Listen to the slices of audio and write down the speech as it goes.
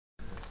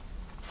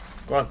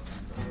Go on.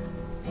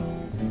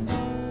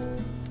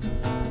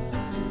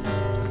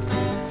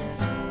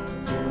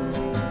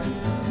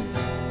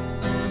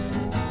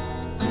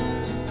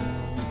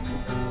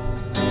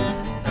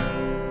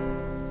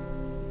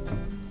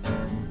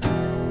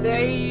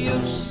 They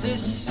used to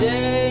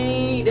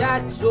say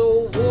that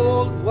the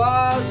world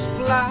was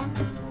flat.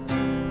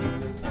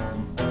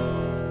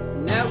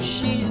 Now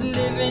she's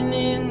living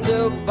in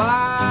the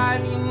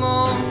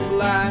Baltimore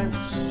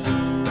flats.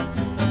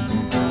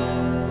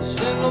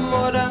 Single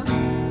mother,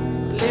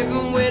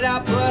 living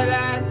without but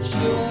at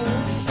two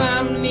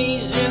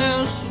families in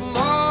a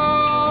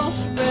small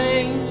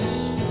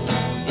space.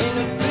 In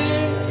a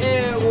big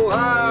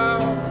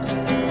house,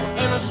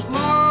 in a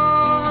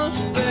small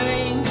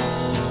space.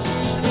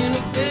 In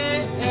a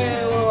big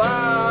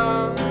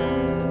house,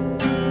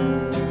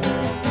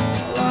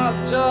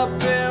 locked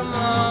up in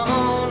my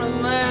own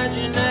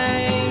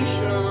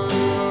imagination.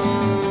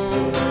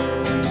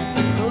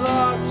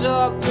 Locked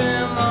up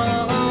in my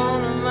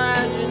own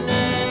imagination.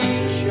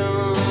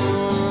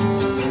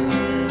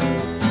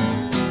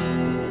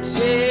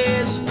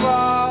 Tears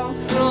fall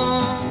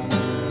from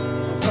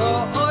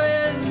her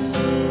eyes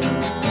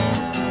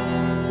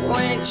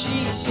when she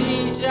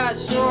sees that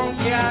some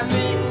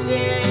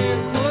committed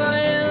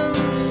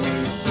crimes.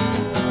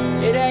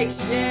 It ain't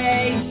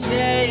staying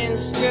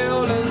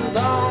still and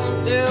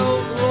don't do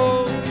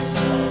rules.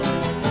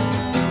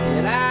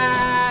 And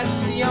that's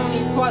the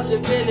only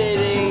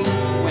possibility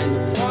when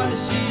the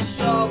policy's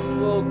so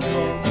fucked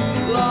up.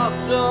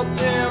 Locked up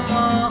in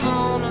my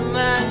own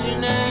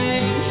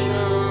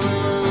imagination.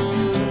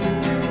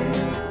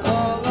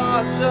 Oh,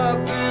 locked up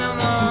in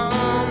my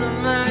own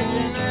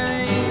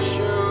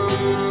imagination.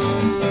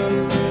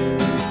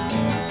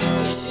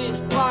 He sits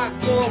back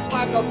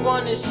up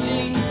on the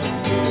seat.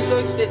 He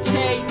looks to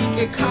take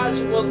a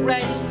casual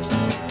rest.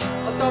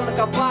 I don't like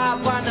a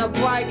bob on a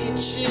bag of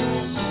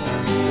chips.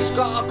 He's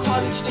got a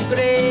college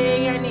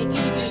degree and he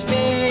teaches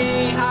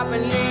me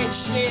haven't learned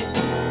shit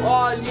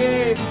all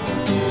year.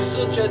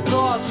 Such a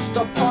dust,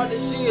 the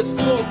policy is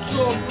fucked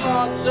up.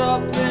 Locked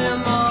up in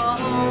my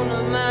own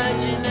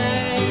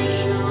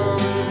imagination.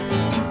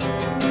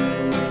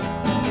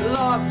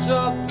 Locked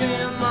up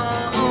in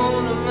my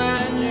own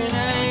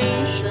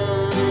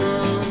imagination.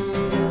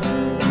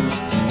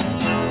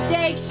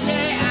 They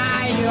say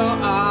you're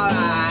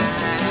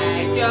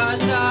alright,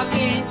 just look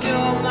into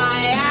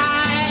my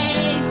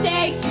eyes.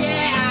 They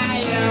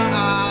say you're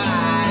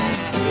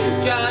alright,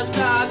 just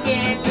look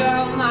into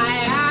my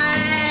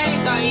eyes.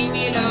 So if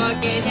you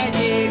looking at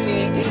me,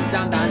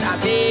 sometimes I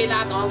feel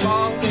like I'm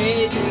going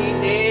crazy.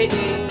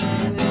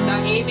 So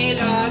if you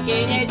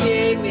looking at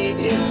me,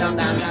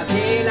 sometimes I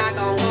feel like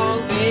I'm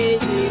going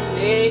crazy.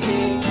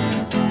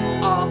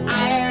 Oh, I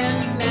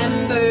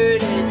remember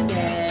the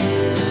day,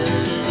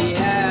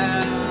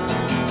 yeah.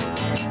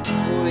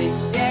 So we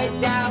said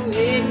that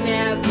we'd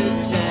never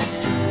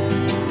change.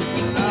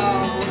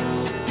 Oh,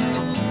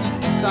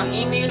 so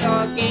he me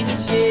looking to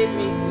see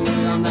me.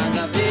 Sometimes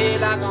I feel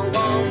like I'm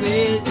going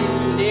crazy.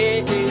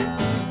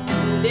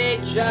 They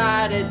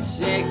try to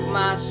take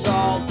my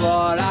soul,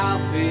 but I'll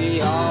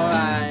be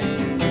alright.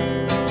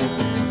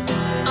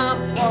 I'm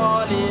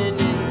falling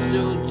in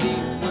too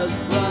deep with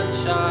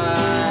bloodshot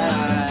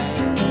eyes.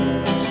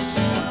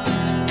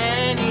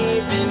 And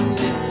even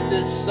if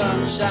the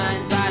sun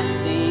shines, I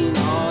see